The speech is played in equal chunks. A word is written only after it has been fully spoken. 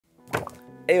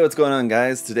Hey, what's going on,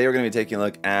 guys? Today we're going to be taking a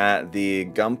look at the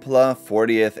Gunpla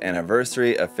 40th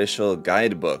Anniversary Official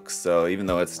Guidebook. So even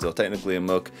though it's still technically a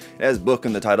MOOC, it has book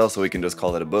in the title, so we can just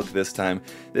call it a book this time.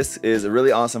 This is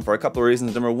really awesome for a couple of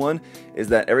reasons. Number one is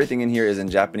that everything in here is in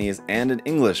Japanese and in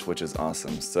English, which is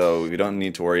awesome. So you don't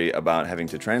need to worry about having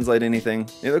to translate anything.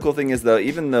 The other cool thing is, though,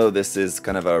 even though this is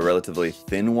kind of a relatively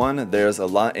thin one, there's a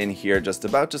lot in here just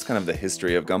about kind of the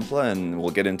history of Gunpla, and we'll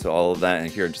get into all of that in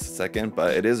here in just a second.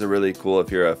 But it is a really cool if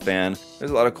you're a fan. There's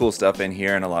a lot of cool stuff in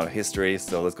here and a lot of history,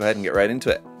 so let's go ahead and get right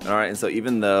into it. Alright, and so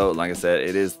even though, like I said,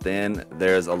 it is thin,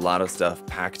 there's a lot of stuff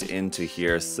packed into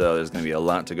here, so there's going to be a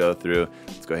lot to go through.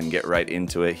 Let's go ahead and get right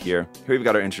into it here. Here we've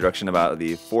got our introduction about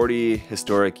the 40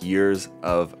 historic years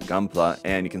of Gunpla,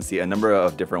 and you can see a number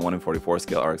of different 1 in 44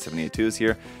 scale RX-78-2s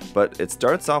here, but it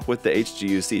starts off with the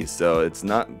HGUC, so it's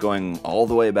not going all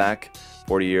the way back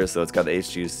 40 years, so it's got the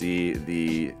HGUC,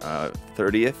 the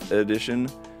 30th edition,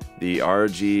 the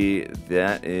RG,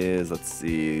 that is, let's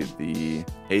see, the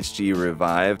HG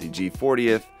Revive, the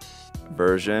G40th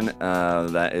version,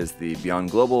 that is the Beyond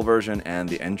Global version, and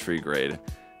the entry grade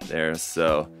there.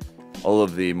 So all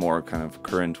of the more kind of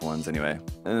current ones anyway.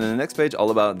 And then the next page, all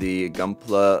about the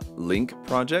Gunpla Link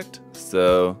project.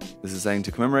 So this is saying,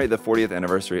 to commemorate the 40th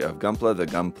anniversary of Gunpla, the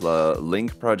Gunpla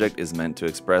Link project is meant to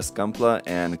express Gunpla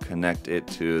and connect it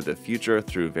to the future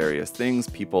through various things,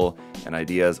 people, and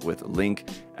ideas, with Link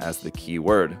as the key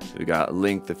word. We got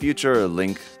Link the future,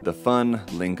 Link the fun,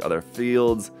 Link other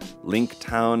fields, Link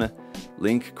town,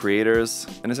 Link creators,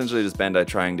 and essentially just Bandai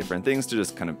trying different things to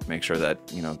just kind of make sure that,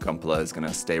 you know, Gunpla is going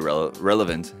to stay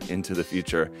relevant into the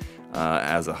future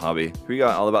as a hobby. We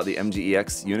got all about the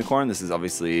MGEX unicorn. This is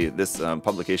obviously, this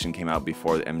publication came out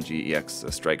before the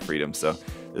MGEX Strike Freedom, so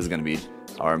this is going to be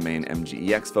our main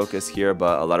MGEX focus here,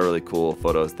 but a lot of really cool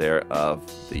photos there of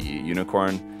the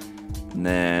unicorn. And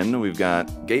then we've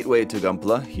got Gateway to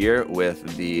Gunpla here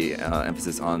with the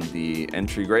emphasis on the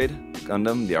entry grade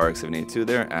Gundam, the RX-78-2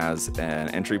 there, as an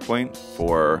entry point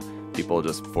for people,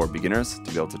 just for beginners,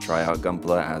 to be able to try out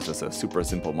Gunpla as just a super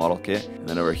simple model kit. And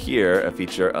then over here, a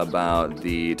feature about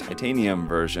the titanium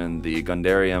version, the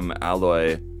Gundarium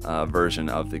alloy version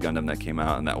of the Gundam that came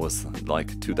out, and that was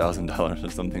like $2,000 or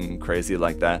something crazy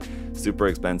like that. Super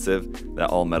expensive,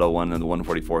 that all metal one, and the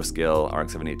 144 scale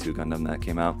RX-78-2 Gundam that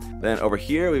came out. Then over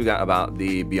here we've got about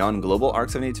the Beyond Global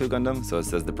RX-78-2 Gundam. So it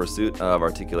says the pursuit of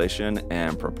articulation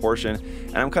and proportion,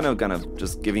 and I'm kind of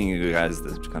just giving you guys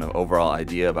this kind of overall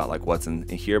idea about like what's in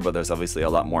here, but there's obviously a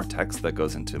lot more text that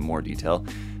goes into more detail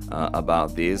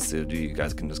about these, so you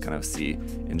guys can just kind of see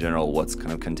in general what's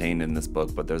kind of contained in this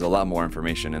book, but there's a lot more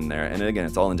information in there, and again,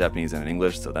 it's all in Japanese and in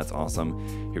English, so that's awesome.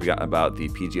 Here we got about the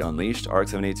PG Unleashed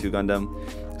RX-78-2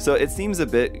 Gundam. So it seems a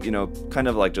bit, you know, kind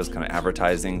of like just kind of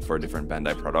advertising for different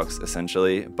Bandai products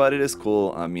essentially, but it is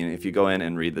cool. I mean, if you go in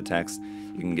and read the text,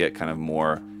 you can get kind of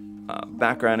more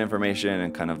background information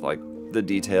and kind of like the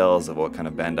details of what kind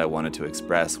of Bandai wanted to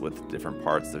express with different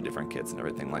parts of different kits and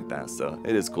everything like that. So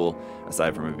it is cool,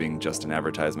 aside from it being just an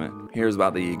advertisement. Here's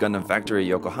about the Gundam Factory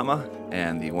Yokohama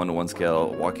and the 1:1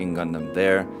 scale Walking Gundam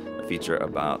there, a feature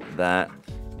about that,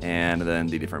 and then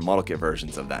the different model kit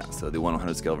versions of that. So the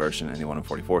 1/100 scale version and the 1 in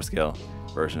 44 scale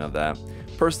version of that.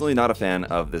 Personally, not a fan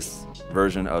of this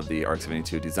version of the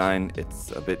RX-72 design.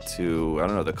 It's a bit too, I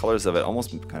don't know, the colors of it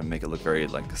almost kind of make it look very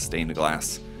like stained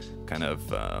glass, kind of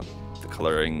the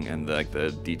coloring and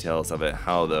the details of it,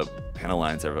 how the panel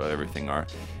lines of everything are.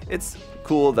 It's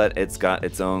cool that it's got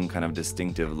its own kind of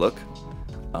distinctive look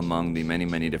among the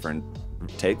many different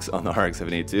takes on the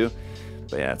RX-78-2,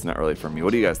 but yeah, it's not really for me. What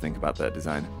do you guys think about that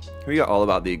design? Here we got all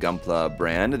about the Gunpla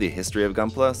brand, the history of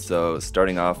Gunpla. So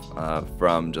starting off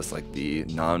from just like the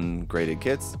non-graded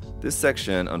kits. This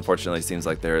section unfortunately seems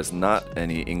like there is not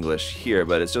any English here,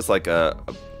 but it's just like a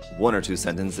 1 or 2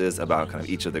 sentences about kind of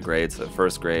each of the grades. So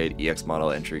first grade, EX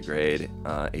model, entry grade,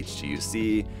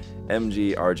 HGUC,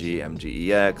 MG, RG,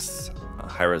 MGEX,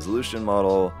 high resolution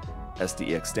model,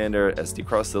 SDEX standard, SD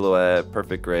cross silhouette,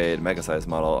 perfect grade, mega size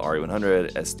model,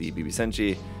 RE100, SD BB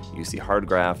Senshi, UC hard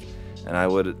graft, and I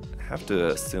would have to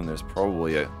assume there's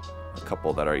probably a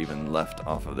couple that are even left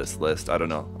off of this list. I don't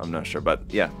know, I'm not sure, but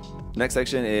yeah. Next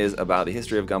section is about the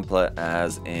history of Gunpla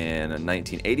as in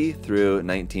 1980 through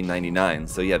 1999.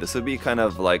 So yeah, this would be kind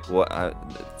of like what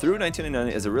through 1999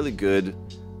 is a really good,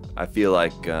 I feel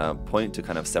like, point to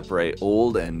kind of separate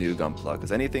old and new Gunpla,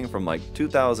 because anything from like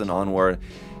 2000 onward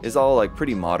is all like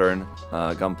pretty modern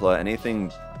Gunpla.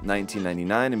 Anything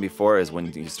 1999 and before is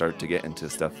when you start to get into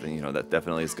stuff that, you know, that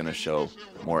definitely is going to show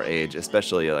more age,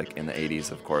 especially like in the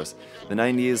 80s, of course. The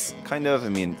 90s, kind of, I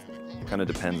mean, kind of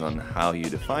depends on how you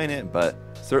define it, but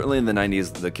certainly in the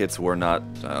 90s, the kits were not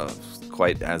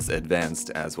quite as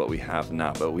advanced as what we have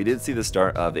now. But we did see the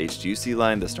start of the HGUC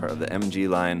line, the start of the MG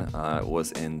line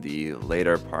was in the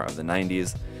later part of the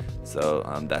 90s. So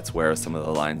that's where some of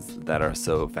the lines that are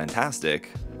so fantastic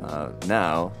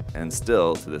now and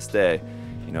still to this day,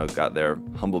 you know, got their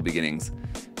humble beginnings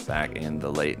back in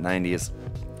the late 90s.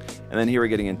 And then here we're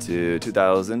getting into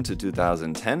 2000 to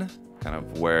 2010, kind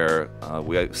of where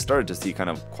we started to see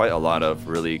kind of quite a lot of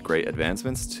really great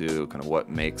advancements to kind of what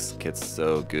makes kits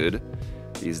so good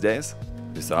these days.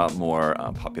 We saw more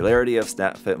popularity of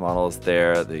stat fit models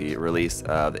there, the release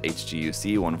of the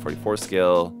HGUC 144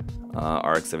 scale,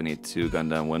 RX-72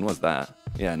 Gundam. When was that?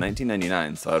 Yeah,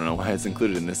 1999, so I don't know why it's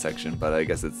included in this section, but I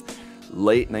guess it's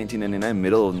late 1999,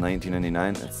 middle of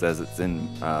 1999. It says it's in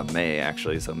May,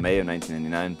 actually, so May of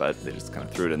 1999, but they just kind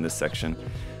of threw it in this section.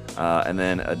 And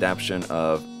then adoption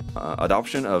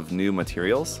of new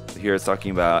materials. Here it's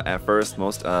talking about, at first,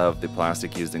 most of the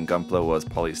plastic used in Gunpla was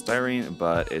polystyrene,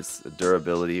 but its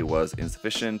durability was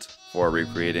insufficient for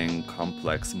recreating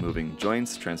complex moving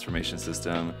joints transformation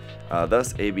system.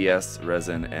 Thus, ABS,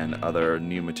 resin, and other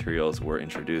new materials were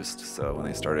introduced. So when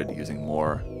they started using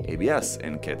more ABS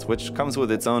in kits, which comes with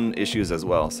its own issues as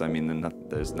well. So I mean,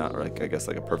 there's not like, I guess,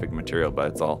 like a perfect material,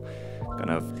 but it's all kind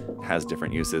of has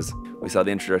different uses. We saw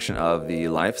the introduction of the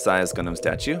life-size Gundam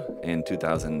statue in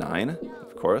 2009,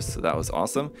 of course, so that was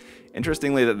awesome.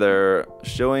 Interestingly, that they're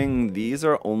showing these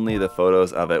are only the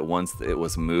photos of it once it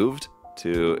was moved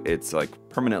to its like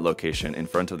permanent location in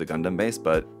front of the Gundam base,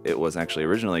 but it was actually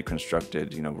originally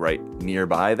constructed, you know, right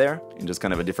nearby there, in just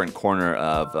kind of a different corner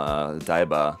of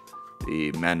Daiba,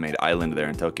 the man-made island there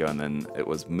in Tokyo, and then it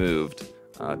was moved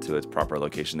to its proper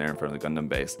location there in front of the Gundam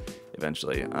base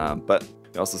eventually. But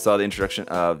we also saw the introduction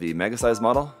of the mega-size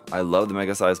model. I love the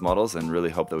mega-size models and really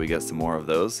hope that we get some more of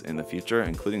those in the future,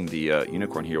 including the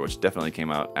Unicorn here, which definitely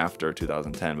came out after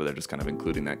 2010, but they're just kind of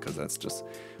including that because that's just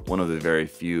one of the very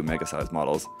few mega-size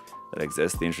models that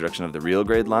exist. The introduction of the real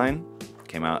grade line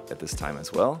came out at this time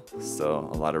as well, so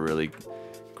a lot of really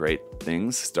great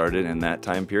things started in that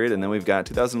time period. And then we've got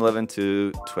 2011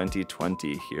 to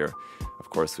 2020 here. Of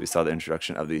course, we saw the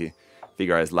introduction of the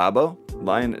Figurized Labo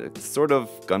line. It's sort of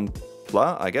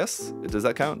Gunpla, I guess. Does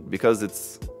that count? Because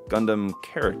it's Gundam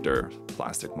character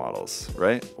plastic models,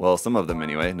 right? Well, some of them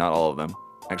anyway, not all of them.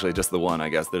 Actually, just the one, I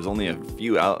guess. There's only a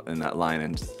few out in that line,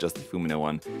 and just the Fumina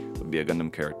one would be a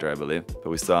Gundam character, I believe. But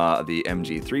we saw the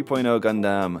MG 3.0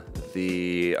 Gundam,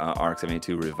 the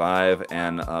RX-72 Revive,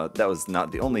 and that was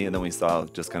not the only, and then we saw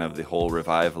just kind of the whole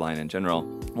Revive line in general.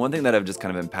 One thing that I've just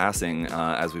kind of been passing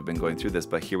as we've been going through this,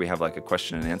 but here we have like a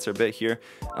question and answer bit here.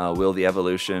 Will the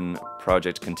evolution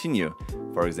project continue,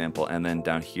 for example? And then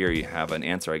down here you have an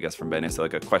answer, I guess, from Bandai. So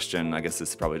like a question, I guess this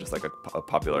is probably just like a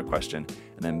popular question,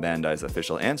 and then Bandai's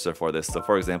official answer for this. So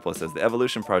for example, it says the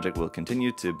evolution project will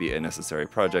continue to be a necessary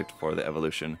project for the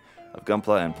evolution of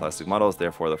Gunpla and plastic models.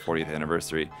 Therefore, the 40th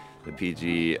anniversary, the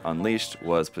PG Unleashed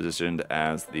was positioned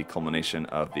as the culmination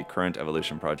of the current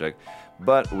evolution project,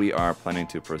 but we are planning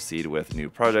to proceed with new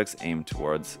projects aimed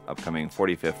towards upcoming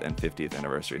 45th and 50th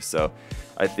anniversary. So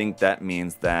I think that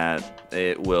means that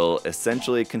it will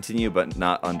essentially continue, but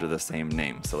not under the same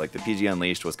name. So like the PG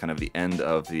Unleashed was kind of the end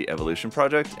of the evolution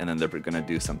project, and then they're going to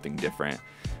do something different.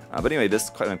 But anyway, this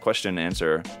kind of question and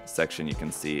answer section you can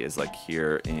see is like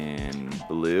here in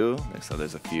blue. So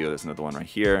there's a few, there's another one right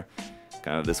here.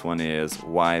 Kind of this one is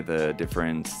why the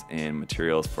difference in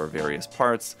materials for various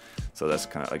parts. So that's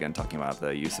kind of, again, talking about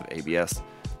the use of ABS.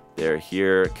 There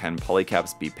here, can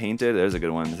polycaps be painted? There's a good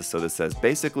one. So this says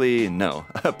basically no.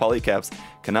 Polycaps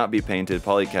cannot be painted.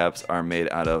 Polycaps are made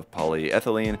out of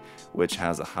polyethylene, which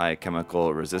has a high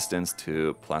chemical resistance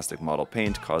to plastic model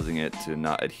paint, causing it to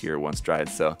not adhere once dried.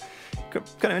 So kind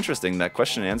of interesting, that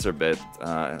question and answer bit,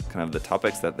 kind of the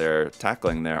topics that they're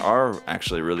tackling there are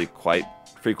actually really quite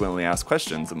frequently asked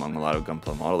questions among a lot of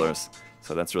Gunpla modelers.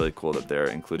 So that's really cool that they're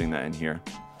including that in here.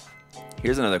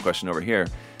 Here's another question over here.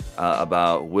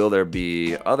 About will there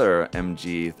be other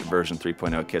MG version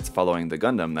 3.0 kits following the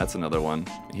Gundam? That's another one.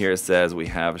 Here it says we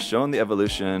have shown the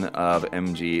evolution of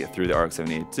MG through the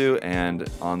RX-72, and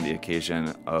on the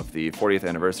occasion of the 40th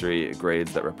anniversary,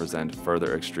 grades that represent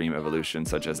further extreme evolution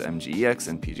such as MG-EX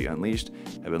and PG Unleashed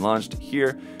have been launched.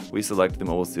 Here we select the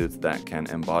mobile suits that can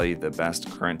embody the best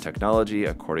current technology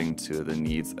according to the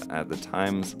needs at the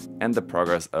times and the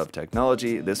progress of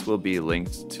technology. This will be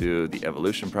linked to the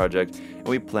evolution project, and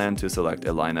we plan to select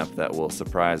a lineup that will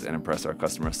surprise and impress our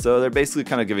customers. So they're basically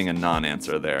kind of giving a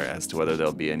non-answer there as to whether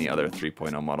there'll be any other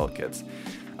 3.0 model kits.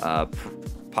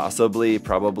 Possibly,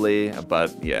 probably,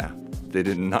 but yeah, they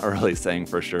did not really saying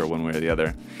for sure one way or the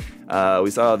other.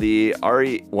 We saw the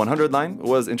RE100 line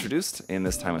was introduced in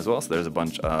this time as well, so there's a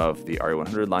bunch of the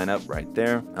RE100 lineup right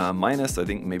there. Minus, I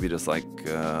think, maybe just like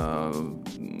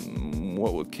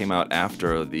what came out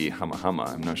after the Hama Hama.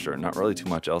 I'm not sure. Not really too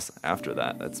much else after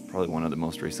that. That's probably one of the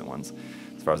most recent ones,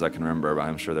 as far as I can remember, but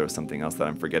I'm sure there was something else that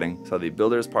I'm forgetting. So the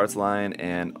Builder's Parts line,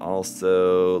 and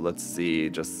also, let's see,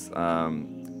 just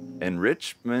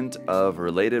enrichment of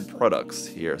related products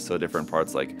here. So different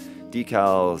parts like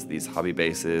decals, these hobby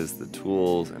bases, the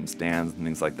tools and stands and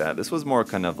things like that. This was more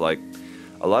kind of like,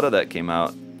 a lot of that came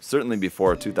out certainly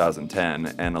before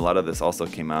 2010, and a lot of this also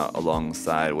came out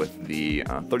alongside with the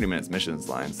 30 Minutes Missions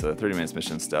line. So 30 Minutes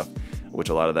Mission stuff, which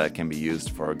a lot of that can be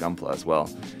used for Gunpla as well.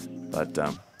 But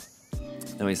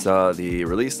then we saw the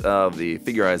release of the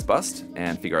Figurized Bust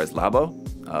and Figurized Labo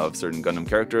of certain Gundam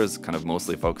characters, kind of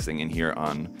mostly focusing in here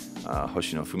on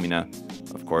Hoshino Fumina,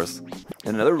 of course.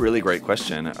 And another really great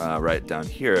question right down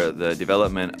here, the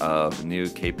development of new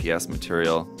KPS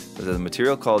material. There's a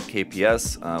material called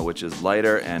KPS, which is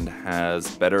lighter and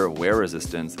has better wear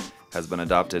resistance, has been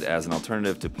adopted as an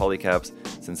alternative to polycaps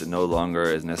since it no longer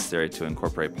is necessary to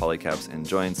incorporate polycaps in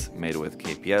joints made with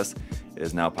KPS. It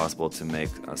is now possible to make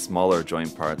smaller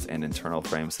joint parts and internal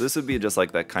frames. So this would be just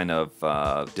like that kind of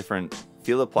different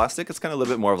feel of plastic. It's kind of a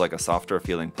little bit more of like a softer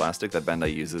feeling plastic that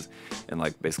Bandai uses in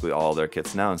like basically all their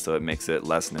kits now, and so it makes it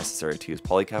less necessary to use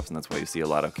polycaps, and that's why you see a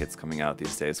lot of kits coming out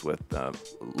these days with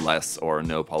less or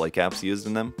no polycaps used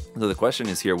in them. So the question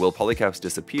is here, will polycaps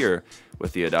disappear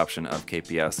with the adoption of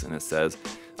KPS? And it says,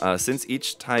 since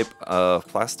each type of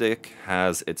plastic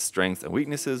has its strengths and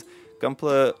weaknesses,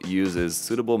 Gunpla uses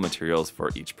suitable materials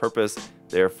for each purpose.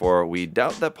 Therefore, we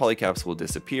doubt that polycaps will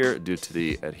disappear due to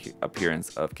the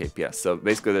appearance of KPS. So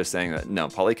basically they're saying that no,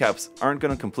 polycaps aren't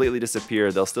going to completely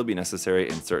disappear. They'll still be necessary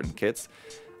in certain kits.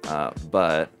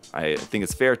 But I think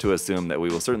it's fair to assume that we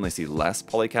will certainly see less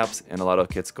polycaps in a lot of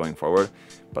kits going forward,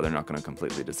 but they're not going to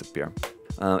completely disappear.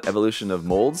 Evolution of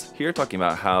molds here, talking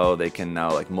about how they can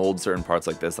now like mold certain parts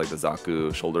like this, like the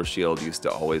Zaku shoulder shield used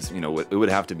to always, you know, it would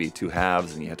have to be two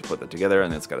halves and you had to put that together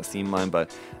and it's got a seam line,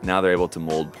 but now they're able to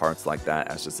mold parts like that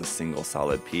as just a single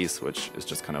solid piece, which is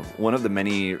just kind of one of the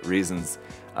many reasons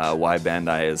why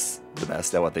Bandai is the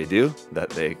best at what they do, that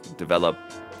they develop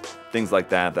things like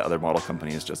that that other model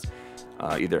companies just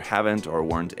either haven't or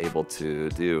weren't able to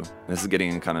do. And this is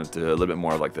getting kind of to a little bit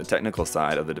more like the technical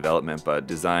side of the development, but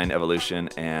design evolution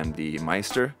and the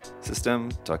Meister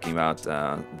system, talking about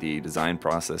the design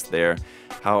process there.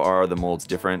 How are the molds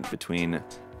different between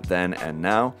then and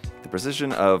now? The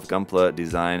precision of Gunpla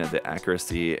design, the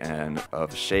accuracy and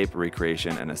of shape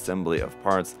recreation and assembly of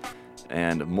parts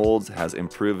and molds has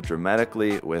improved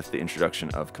dramatically with the introduction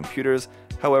of computers.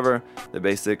 However, the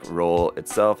basic role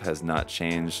itself has not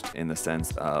changed in the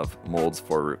sense of molds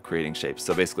for creating shapes.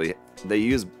 So basically, they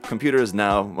use computers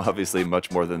now, obviously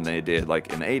much more than they did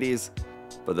like in the 80s,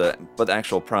 but the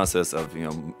actual process of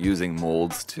using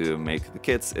molds to make the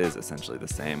kits is essentially the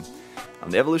same.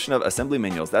 The evolution of assembly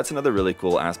manuals, that's another really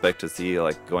cool aspect to see,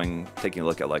 like taking a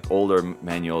look at like older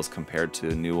manuals compared to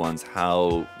new ones,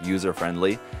 how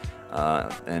user-friendly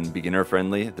and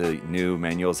beginner-friendly the new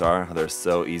manuals are. They're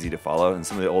so easy to follow, and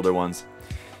some of the older ones,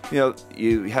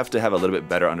 you have to have a little bit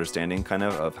better understanding kind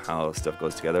of how stuff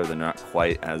goes together. They're not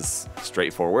quite as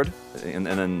straightforward, and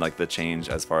then like the change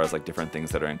as far as like different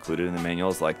things that are included in the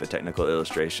manuals, like the technical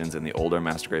illustrations in the older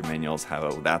master grade manuals, how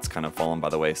that's kind of fallen by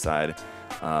the wayside.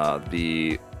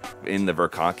 In the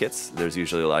Verka kits, there's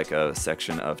usually like a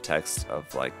section of text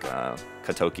of like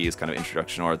Katoki's kind of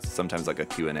introduction, or it's sometimes like a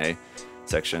Q&A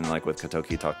section, like with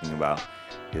Katoki talking about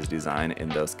his design in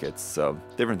those kits. So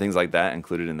different things like that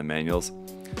included in the manuals.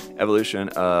 Evolution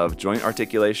of joint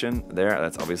articulation there,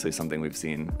 that's obviously something we've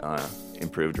seen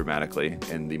improve dramatically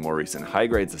in the more recent high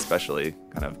grades, especially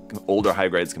kind of older high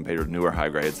grades compared to newer high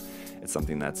grades. It's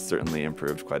something that's certainly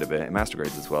improved quite a bit in master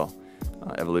grades as well.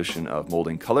 Evolution of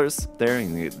molding colors there.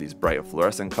 You get these bright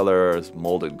fluorescent colors,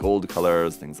 molded gold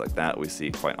colors, things like that we see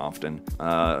quite often.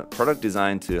 Product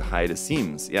design to hide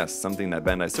seams. Yes, something that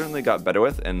Bandai certainly got better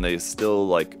with, and they still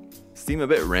like seem a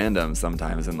bit random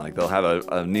sometimes, and like they'll have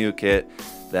a new kit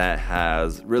that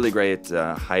has really great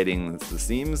hiding the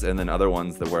seams, and then other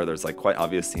ones where there's like quite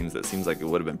obvious seams that seems like it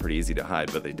would have been pretty easy to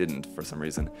hide, but they didn't for some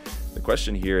reason. The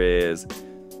question here is,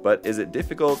 but is it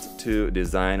difficult to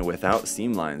design without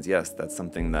seam lines? Yes, that's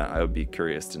something that I would be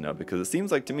curious to know, because it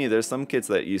seems like to me there's some kits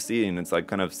that you see and it's like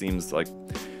kind of seems like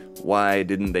why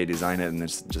didn't they design it in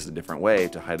just a different way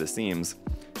to hide the seams?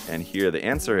 And here the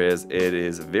answer is, it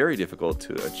is very difficult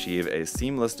to achieve a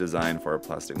seamless design for a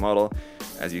plastic model,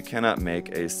 as you cannot make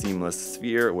a seamless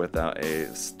sphere without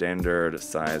a standard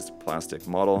sized plastic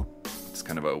model. It's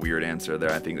kind of a weird answer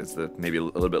there. I think it's maybe a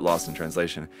little bit lost in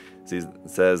translation. It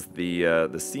says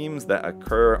the seams that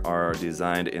occur are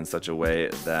designed in such a way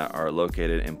that are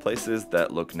located in places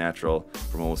that look natural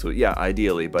for mobile suit. Yeah,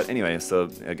 ideally, but anyway, so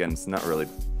again, it's not really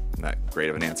that great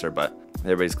of an answer, but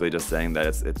they're basically just saying that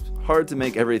it's hard to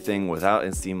make everything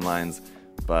without seam lines,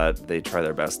 but they try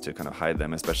their best to kind of hide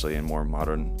them, especially in more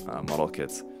modern model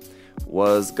kits.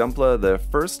 Was Gunpla the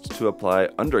first to apply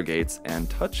undergates and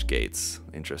touch gates?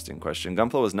 Interesting question.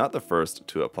 Gunpla was not the first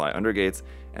to apply undergates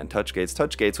and touch gates.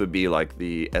 Touch gates would be like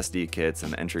the SD kits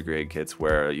and the entry grade kits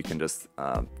where you can just,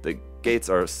 the gates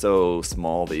are so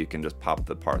small that you can just pop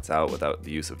the parts out without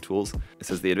the use of tools. It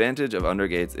says the advantage of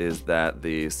undergates is that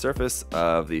the surface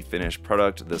of the finished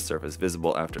product, the surface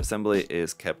visible after assembly,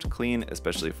 is kept clean,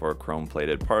 especially for chrome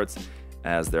plated parts,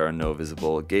 as there are no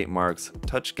visible gate marks.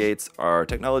 Touch gates are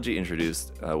technology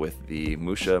introduced with the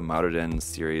Musha Maruden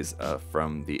series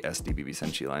from the SDBB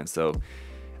Senshi line. So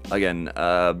again,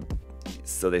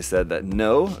 so they said that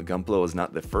no, Gunpla was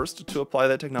not the first to apply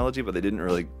that technology, but they didn't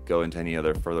really go into any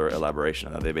other further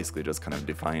elaboration. They basically just kind of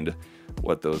defined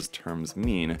what those terms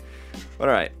mean. All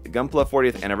right, Gunpla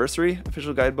 40th Anniversary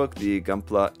Official Guidebook, the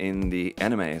Gunpla in the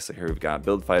anime. So here we've got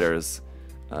Build Fighters,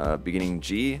 beginning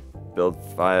G, Build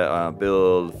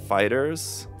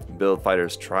Fighters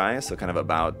Try, so kind of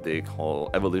about the whole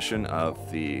evolution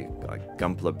of the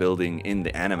Gunpla building in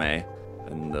the anime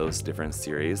and those different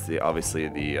series. Obviously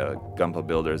the Gunpla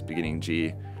Builders beginning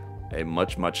G, a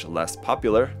much less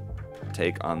popular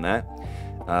take on that.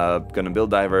 Gundam Build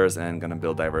Divers and Gundam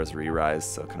Build Divers Re-Rise,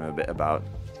 so kind of a bit about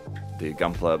the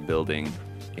Gunpla building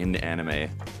in the anime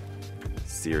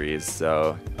series.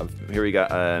 So here we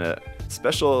got a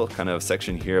special kind of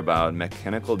section here about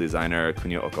mechanical designer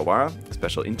Kunio Okawara,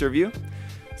 special interview.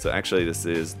 So actually this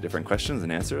is different questions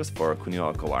and answers for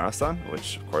Kunio Okawara-san,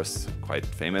 which of course quite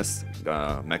famous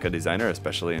mecha designer,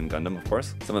 especially in Gundam of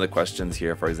course. Some of the questions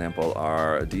here, for example,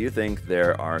 are: do you think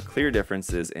there are clear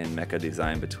differences in mecha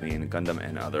design between Gundam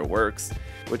and other works?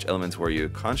 Which elements were you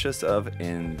conscious of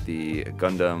in the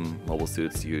Gundam mobile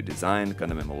suits you designed,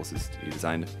 Gundam and mobile suits you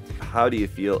designed? How do you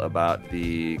feel about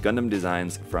the Gundam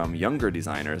designs from younger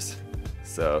designers?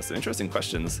 So some interesting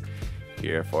questions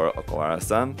here for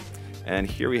Okawara-san. And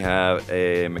here we have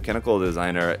a mechanical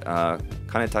designer,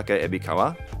 Kanetake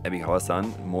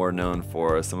Ebikawa-san, more known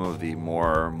for some of the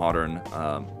more modern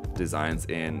designs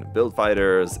in Build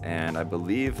Fighters and I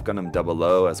believe Gundam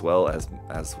 00 as well as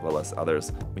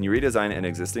others. When you redesign an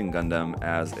existing Gundam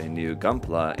as a new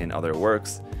Gunpla in other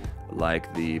works,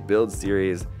 like the Build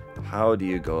series, how do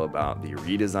you go about the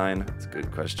redesign? It's a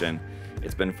good question.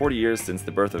 It's been 40 years since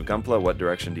the birth of Gunpla. What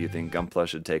direction do you think Gunpla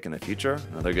should take in the future?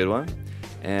 Another good one.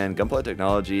 And Gunpla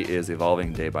technology is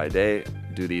evolving day by day.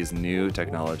 Do these new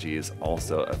technologies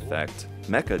also affect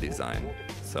mecha design?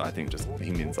 So I think just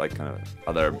he means like kind of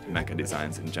other mecha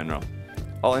designs in general.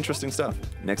 All interesting stuff.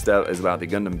 Next up is about the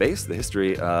Gundam base, the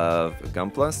history of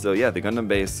Gunpla. So yeah, the Gundam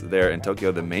base there in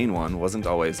Tokyo, the main one, wasn't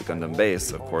always a Gundam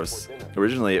base. Of course,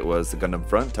 originally it was the Gundam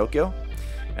Front Tokyo,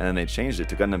 and then they changed it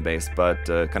to Gundam base. But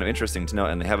kind of interesting to note,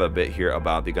 and they have a bit here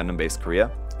about the Gundam base Korea.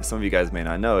 Some of you guys may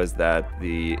not know is that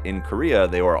in Korea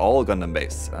they were all Gundam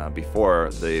base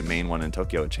before the main one in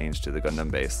Tokyo changed to the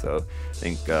Gundam base. So I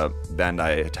think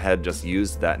Bandai had just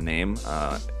used that name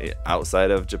outside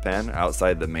of Japan,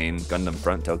 outside the main Gundam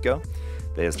Front Tokyo.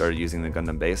 They started using the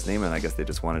Gundam base name, and I guess they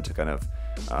just wanted to kind of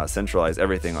centralize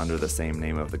everything under the same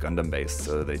name of the Gundam base.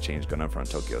 So they changed Gundam Front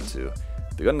Tokyo to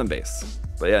the Gundam base.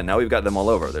 But yeah, now we've got them all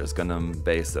over. There's Gundam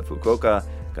base Fukuoka,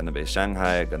 Gundam base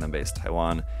Shanghai, Gundam base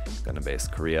Taiwan, Gundam base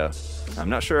Korea. I'm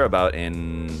not sure about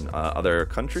in other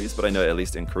countries, but I know at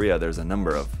least in Korea there's a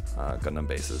number of Gundam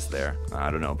bases there. I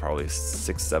don't know, probably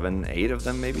 6, 7, 8 of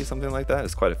them, maybe something like that.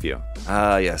 It's quite a few.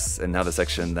 Yes, and now the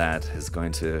section that is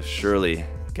going to surely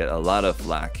get a lot of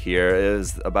flack here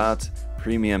is about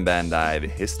Premium Bandai, the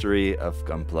history of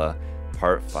Gunpla,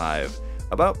 Part 5.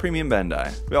 About Premium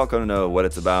Bandai. We all kind of know what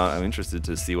it's about. I'm interested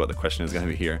to see what the question is going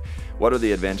to be here. What are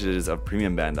the advantages of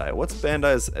Premium Bandai? What's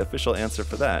Bandai's official answer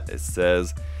for that? It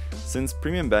says, since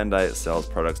Premium Bandai sells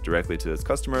products directly to its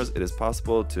customers, it is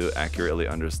possible to accurately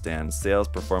understand sales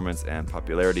performance and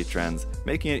popularity trends,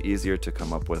 making it easier to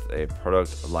come up with a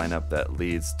product lineup that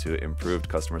leads to improved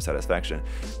customer satisfaction.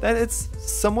 That it's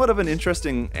somewhat of an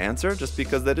interesting answer, just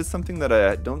because that is something that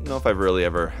I don't know if I've really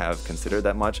ever have considered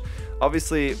that much.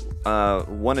 Obviously,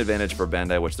 one advantage for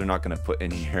Bandai, which they're not going to put in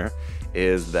here,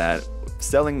 is that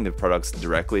selling the products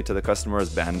directly to the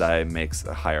customers, Bandai makes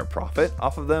a higher profit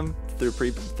off of them through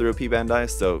P Bandai.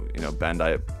 So, you know,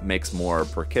 Bandai makes more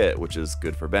per kit, which is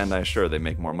good for Bandai. Sure, they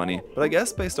make more money, but I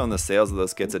guess based on the sales of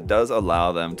those kits, it does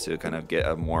allow them to kind of get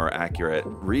a more accurate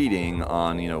reading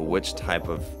on, you know, which type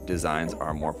of designs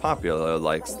are more popular,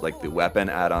 like the weapon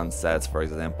add-on sets, for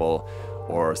example,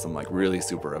 or some like really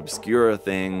super obscure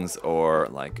things, or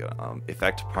like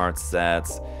effect parts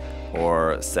sets,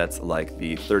 or sets like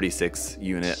the 36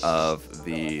 unit of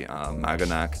the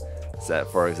Maganak set,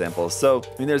 for example. So,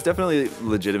 I mean, there's definitely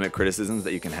legitimate criticisms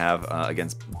that you can have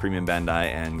against Premium Bandai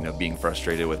and, you know, being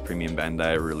frustrated with Premium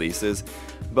Bandai releases.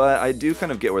 But I do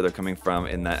kind of get where they're coming from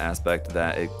in that aspect,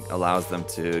 that it allows them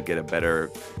to get a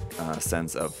better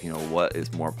sense of, you know, what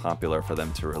is more popular for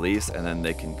them to release, and then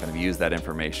they can kind of use that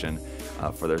information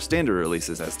for their standard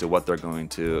releases as to what they're going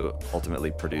to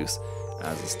ultimately produce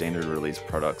as a standard release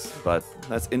products. But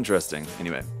that's interesting.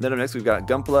 Anyway, then up next we've got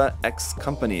Gunpla X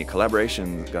Company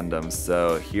collaboration Gundams.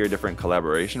 So here, different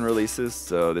collaboration releases.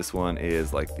 So this one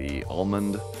is like the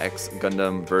Almond X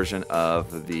Gundam version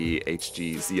of the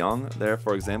HG Zeong there,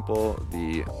 for example,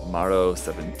 the Maro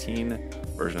 17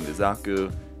 version of the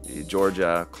Zaku, the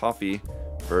Georgia Coffee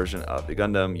version of the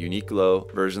Gundam,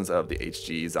 Uniqlo versions of the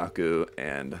HG Zaku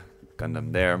and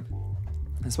Gundam there.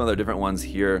 And some other different ones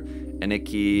here,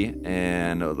 Eneki,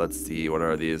 and let's see, what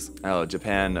are these? Oh,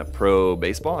 Japan Pro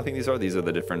Baseball. I think these are all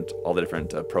the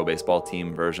different pro baseball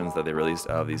team versions that they released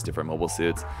of these different mobile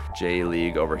suits. J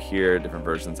League over here, different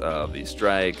versions of the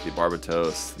Strike, the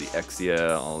Barbatos, the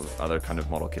Exia, all other kind of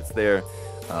model kits there.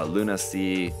 Luna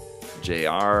C,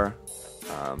 JR,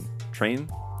 Train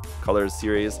Colors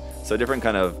series. So different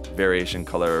kind of variation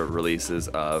color releases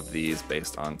of these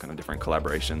based on kind of different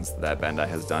collaborations that Bandai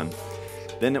has done.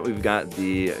 Then we've got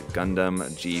the Gundam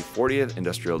G40th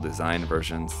Industrial Design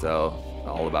version, so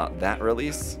all about that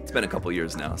release. It's been a couple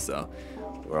years now, so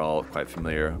we're all quite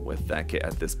familiar with that kit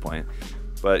at this point.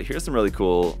 But here's some really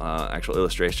cool actual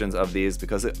illustrations of these,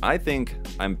 because I think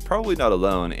I'm probably not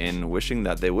alone in wishing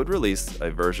that they would release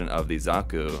a version of the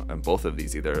Zaku, and both of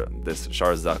these, either this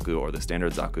Char's Zaku or the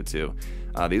standard Zaku 2.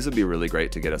 These would be really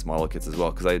great to get as model kits as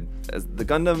well, because as the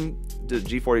Gundam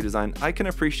G40 design, I can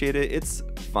appreciate it. It's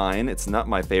fine. It's not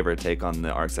my favorite take on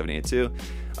the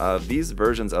ARC-78-2. These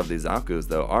versions of the Zakus,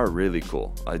 though, are really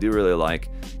cool. I do really like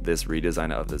this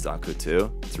redesign of the Zaku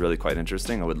 2. It's really quite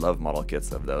interesting. I would love model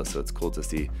kits of those, so it's cool to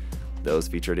see those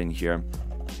featured in here.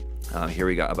 Here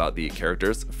we got about the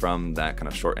characters from that kind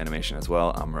of short animation as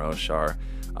well. Amuro, Char,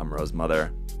 Amuro's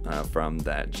mother, from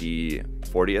that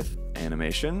G40th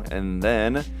animation. And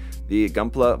then the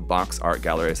Gunpla box art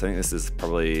gallery. So I think this is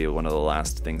probably one of the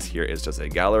last things here, is just a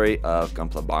gallery of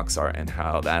Gunpla box art and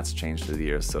how that's changed through the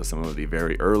years. So some of the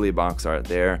very early box art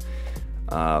there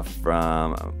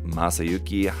from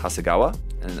Masayuki Hasegawa.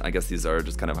 And I guess these are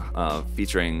just kind of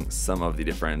featuring some of the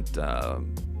different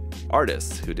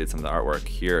artists who did some of the artwork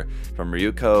here. From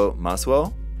Ryuko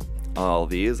Masuo, all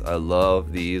these. I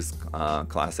love these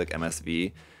classic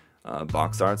MSV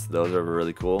box arts. Those are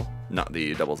really cool. Not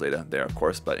the double Zeta there, of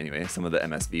course, but anyway, some of the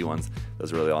MSV ones,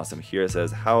 those are really awesome. Here it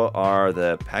says, how are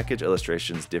the package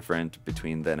illustrations different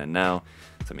between then and now?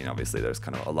 So I mean, obviously there's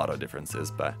kind of a lot of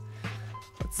differences, but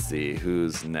let's see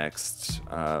who's next.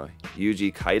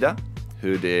 Yuji Kaida,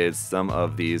 who did some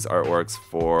of these artworks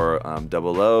for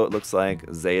 00, it looks like,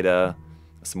 Zeta,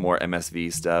 some more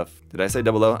MSV stuff. Did I say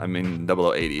 00? I mean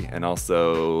 0080, and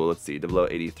also, let's see,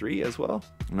 0083 as well?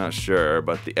 I'm not sure,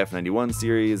 but the F91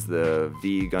 series, the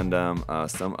V Gundam,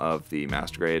 some of the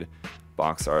Master Grade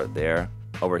box art there.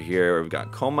 Over here, we've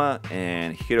got Koma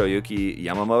and Hiroyuki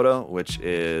Yamamoto, which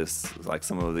is like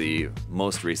some of the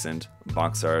most recent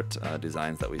box art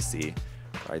designs that we see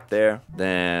right there.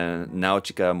 Then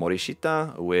Naochika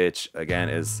Morishita, which again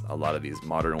is a lot of these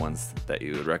modern ones that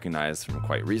you would recognize from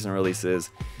quite recent releases.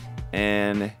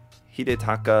 And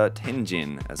Hidetaka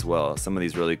Tenjin as well. Some of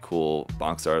these really cool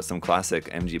box arts, some classic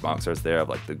MG box arts there of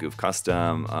like the Goof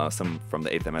Custom, some from the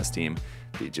 8th MS team,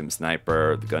 the Jim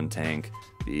Sniper, the Gun Tank,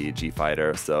 the G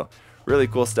Fighter. So really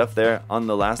cool stuff there. On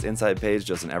the last inside page,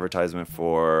 just an advertisement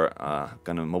for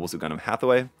Gundam Mobile Suit Gundam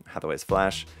Hathaway, Hathaway's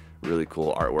Flash. Really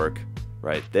cool artwork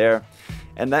right there.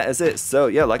 And that is it. So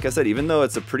yeah, like I said, even though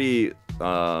it's a pretty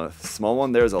small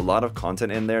one, there's a lot of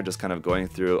content in there, just kind of going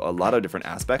through a lot of different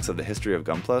aspects of the history of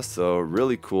Gunpla. So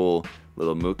really cool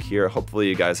little MOOC here. Hopefully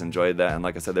you guys enjoyed that, and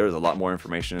like I said, there's a lot more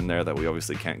information in there that we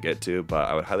obviously can't get to, but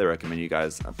I would highly recommend you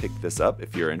guys pick this up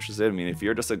if you're interested. I mean, if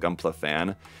you're just a Gunpla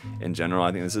fan in general,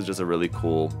 I think this is just a really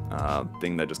cool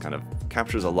thing that just kind of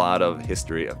captures a lot of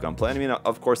history of Gunpla. And I mean,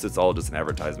 of course, it's all just an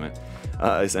advertisement,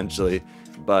 essentially.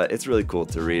 But it's really cool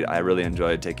to read. I really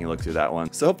enjoyed taking a look through that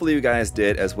one. So hopefully you guys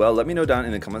did as well. Let me know down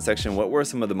in the comment section what were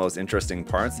some of the most interesting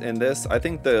parts in this. I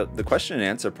think the question and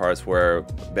answer parts where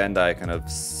Bandai kind of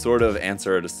sort of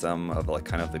answered some of like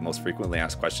kind of the most frequently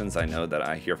asked questions I know that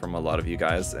I hear from a lot of you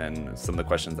guys, and some of the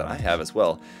questions that I have as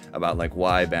well about like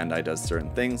why Bandai does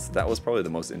certain things. That was probably the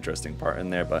most interesting part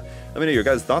in there. But let me know your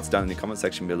guys' thoughts down in the comment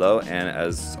section below. And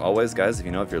as always, guys, if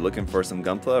you're looking for some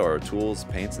Gunpla or tools,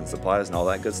 paints, and supplies and all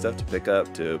that good stuff to pick up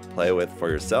to play with for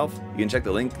yourself, you can check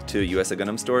the link to USA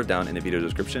Gundam Store down in the video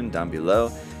description down below.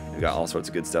 We've got all sorts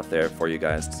of good stuff there for you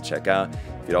guys to check out.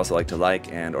 If you'd also like to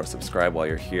like and or subscribe while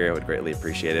you're here, I would greatly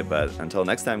appreciate it. But until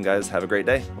next time, guys, have a great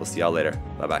day. We'll see y'all later.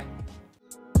 Bye bye.